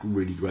tragedy is a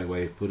really great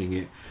way of putting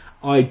it.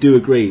 I do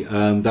agree.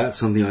 That's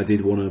something I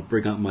did want to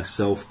bring up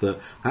myself,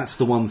 that's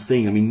the one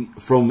thing. I mean,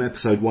 from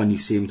episode 1 you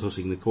see him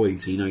tossing the coin,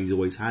 so you know he's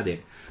always had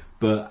it.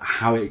 But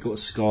how it got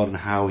scarred and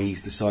how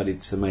he's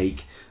decided to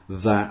make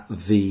that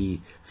the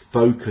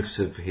focus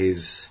of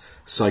his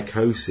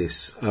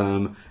psychosis.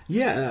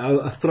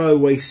 A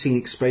throwaway scene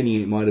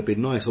explaining it might have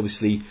been nice.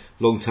 Obviously,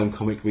 long-term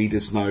comic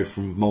readers know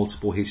from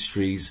multiple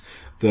histories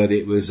that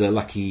it was a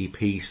lucky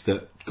piece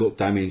that got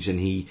damaged and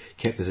he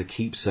kept as a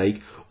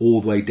keepsake,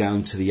 all the way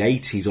down to the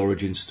 80s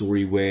origin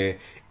story where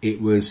it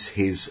was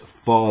his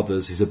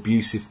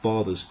abusive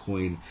father's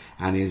coin,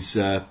 and his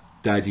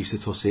dad used to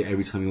toss it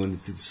every time he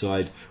wanted to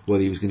decide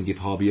whether he was going to give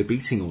Harvey a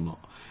beating or not.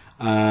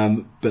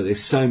 But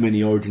there's so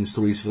many origin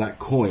stories for that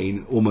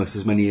coin, almost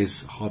as many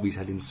as Harvey's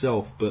had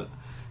himself. But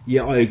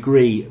yeah, I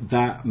agree,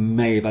 that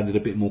may have added a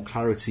bit more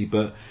clarity,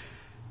 but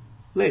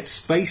let's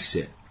face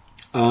it,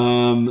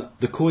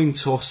 the coin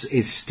toss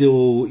is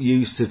still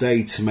used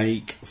today to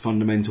make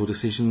fundamental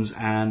decisions,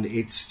 and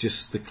it's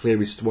just the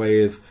clearest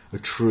way of a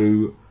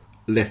true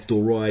left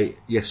or right,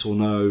 yes or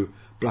no,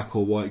 black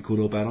or white, good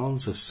or bad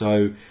answer.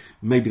 So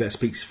maybe that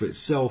speaks for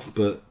itself,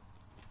 but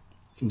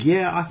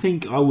yeah, I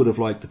think I would have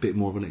liked a bit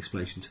more of an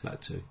explanation to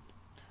that too.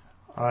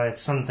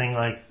 It's something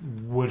I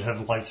would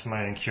have liked for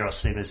my own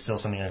curiosity, but it's still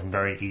something I'm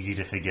very easy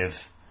to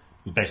forgive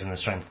based on the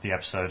strength of the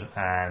episode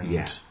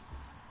and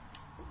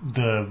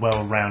the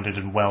well-rounded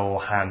and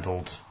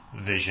well-handled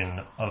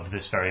vision of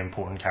this very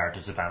important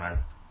character to Batman.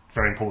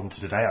 Very important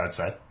to today, I would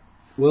say.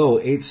 Well,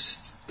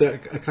 it's a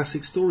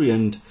classic story,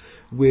 and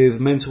with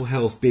mental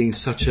health being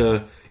such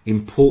a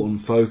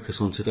important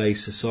focus on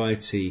today's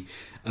society,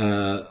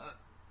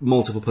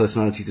 multiple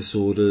personality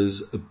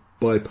disorders,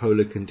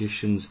 bipolar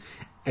conditions,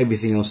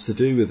 everything else to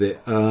do with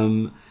it,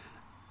 to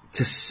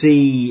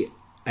see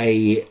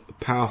a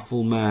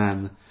powerful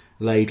man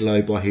laid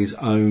low by his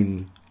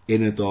own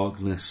inner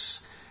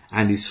darkness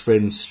and his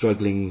friends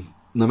struggling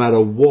no matter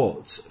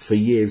what for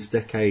years,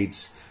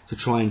 decades, to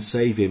try and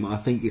save him, I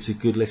think it's a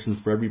good lesson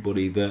for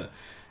everybody that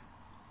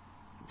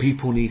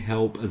people need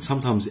help, and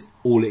sometimes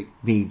all it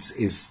needs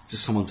is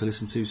just someone to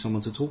listen to,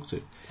 someone to talk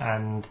to.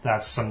 And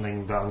that's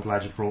something that I'm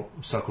glad you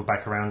circled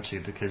back around to,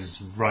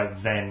 because right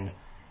then,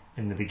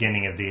 in the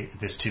beginning of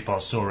this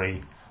 2-part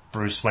story,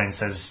 Bruce Wayne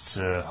says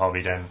to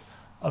Harvey Dent,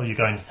 "Oh, you're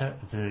going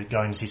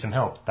to see some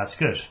help. That's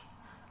good."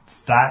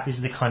 That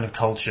is the kind of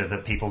culture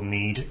that people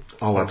need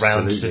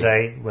around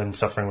today when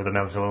suffering with a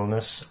mental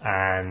illness,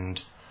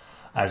 and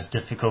as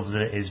difficult as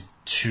it is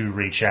to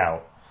reach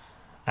out.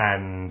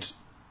 And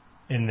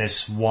in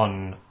this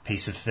one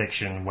piece of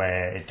fiction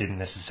where it didn't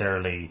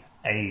necessarily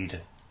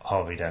aid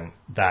Harvey Dent,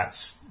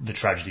 that's the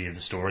tragedy of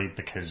the story,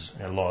 because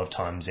a lot of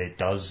times it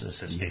does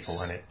assist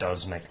people and it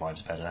does make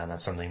lives better, and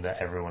that's something that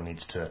everyone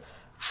needs to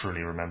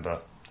truly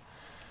remember.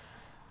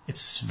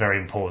 It's very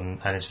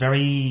important, and it's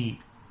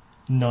very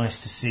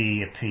nice to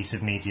see a piece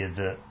of media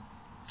that,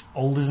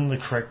 old isn't the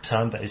correct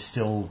term, but it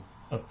still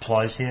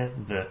applies here,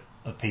 that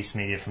a piece of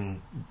media from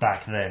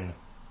back then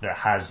that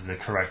has the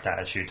correct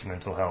attitude to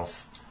mental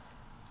health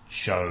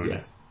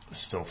showed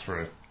still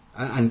through.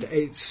 And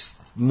it's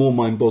more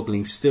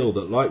mind-boggling still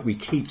that, like we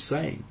keep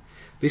saying,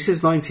 this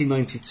is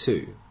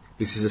 1992.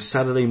 This is a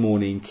Saturday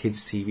morning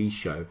kids' TV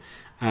show,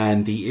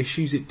 and the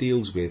issues it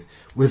deals with,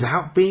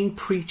 without being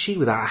preachy,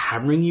 without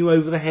hammering you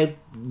over the head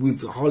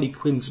with Harley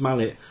Quinn's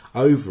mallet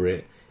over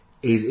it,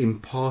 is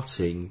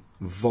imparting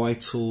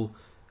vital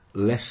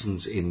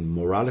lessons in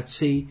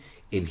morality,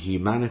 in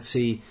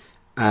humanity,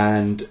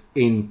 and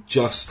in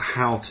just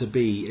how to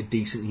be a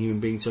decent human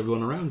being to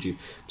everyone around you.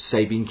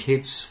 Saving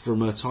kids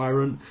from a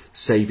tyrant,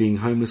 saving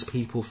homeless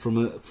people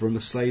from a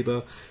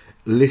slaver,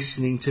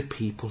 listening to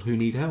people who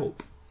need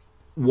help.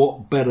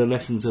 What better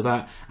lessons are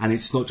that? And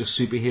it's not just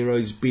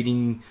superheroes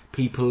beating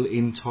people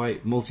in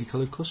tight,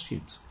 multicoloured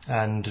costumes.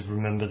 And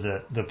remember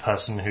that the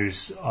person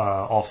who's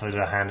offered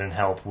a hand and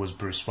help was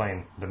Bruce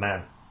Wayne, the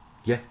man.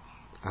 Yeah,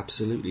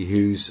 absolutely.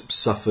 Who's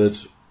suffered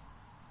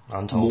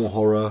Untold. more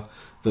horror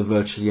than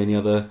virtually any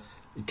other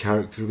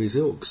character of his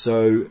ilk.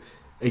 So,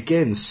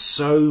 again,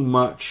 so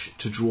much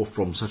to draw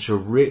from. Such a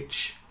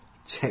rich,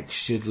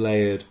 textured,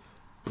 layered,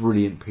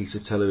 brilliant piece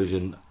of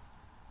television.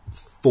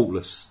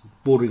 Faultless.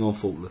 Bordering on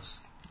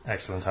faultless.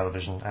 Excellent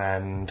television,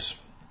 and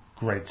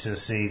great to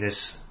see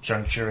this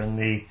juncture in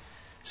the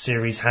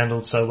series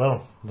handled so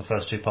well. The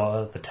first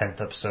two-parter, the 10th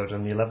episode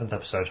and the 11th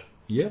episode.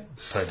 Yep.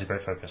 Played to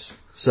great focus.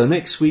 So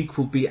next week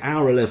will be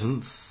our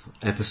 11th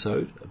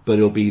episode, but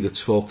it'll be the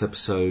 12th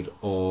episode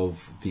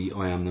of the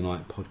I Am the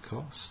Night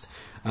podcast.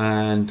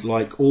 And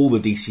like all the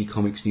DC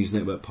Comics News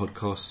Network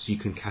podcasts, you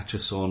can catch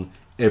us on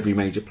every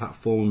major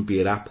platform, be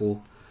it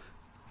Apple,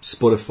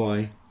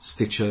 Spotify,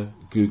 Stitcher,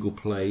 Google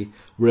Play,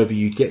 wherever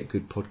you get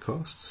good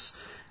podcasts.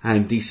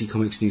 And DC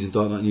Comics News and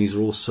Dark Knight News are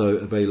also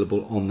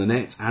available on the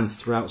net and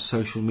throughout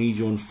social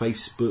media on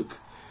Facebook,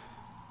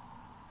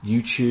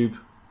 YouTube,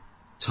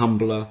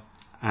 Tumblr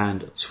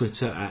and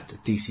Twitter at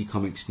DC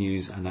Comics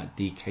News and at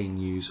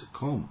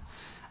DKNews.com.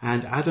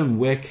 And Adam,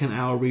 where can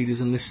our readers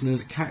and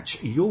listeners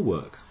catch your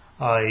work?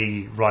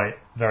 I write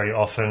very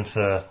often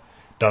for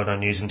Dark Knight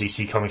News and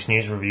DC Comics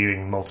News,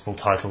 reviewing multiple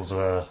titles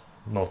a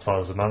month.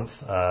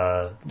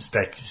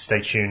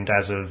 Stay tuned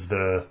as of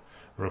the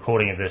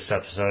recording of this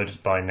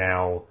episode. By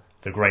now,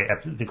 the great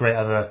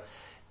other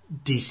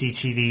DC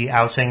TV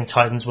outing,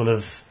 Titans, will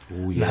have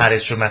had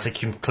its dramatic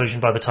conclusion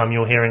by the time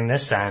you're hearing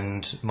this,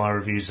 and my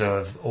reviews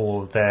are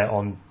all there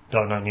on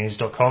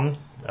darkknightnews.com.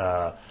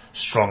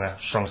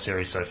 Strong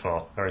series so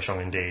far, very strong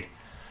indeed.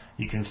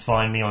 You can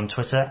find me on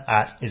Twitter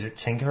at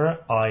IzzitTinkerer,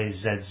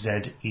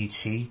 IZZET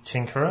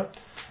Tinkerer.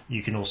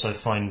 You can also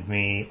find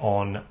me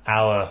on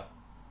our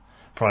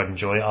Pride and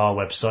Joy, our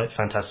website,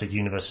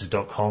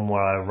 fantasticuniverses.com,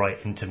 where I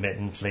write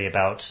intermittently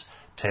about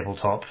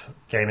tabletop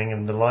gaming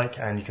and the like,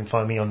 and you can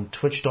find me on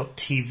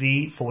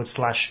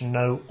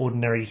twitch.tv/No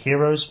Ordinary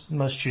Heroes,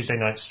 most Tuesday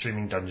nights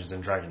streaming Dungeons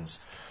and Dragons.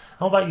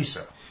 How about you,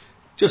 sir?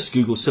 Just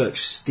Google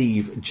search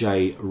Steve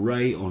J.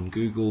 Ray on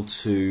Google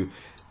to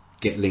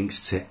get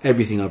links to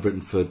everything I've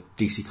written for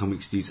DC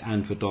Comics News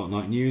and for Dark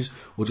Knight News,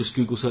 or just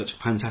Google search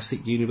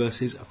Fantastic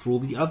Universes for all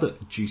the other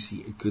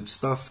juicy good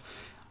stuff,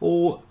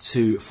 or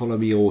to follow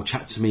me or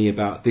chat to me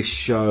about this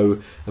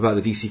show,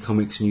 about the DC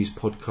Comics News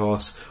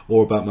podcast,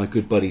 or about my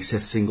good buddy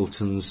Seth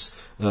Singleton's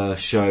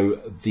show,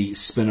 The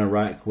Spinner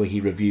Rack, where he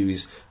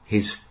reviews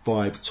his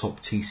 5 top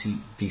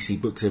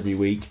DC books every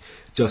week.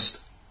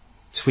 Just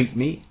tweet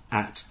me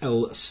at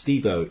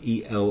LStevo,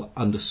 EL_STEEVO.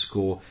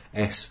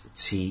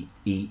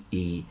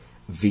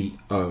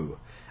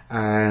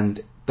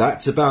 And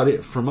that's about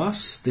it from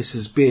us. This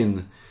has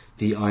been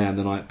the I Am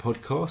the Night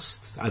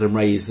podcast. Adam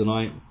Ray is the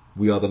Night.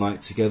 We are the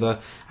Night together.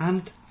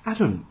 And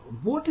Adam,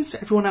 what does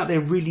everyone out there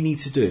really need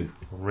to do?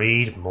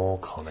 Read more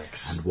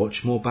comics. And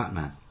watch more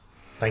Batman.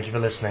 Thank you for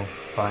listening.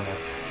 Bye now.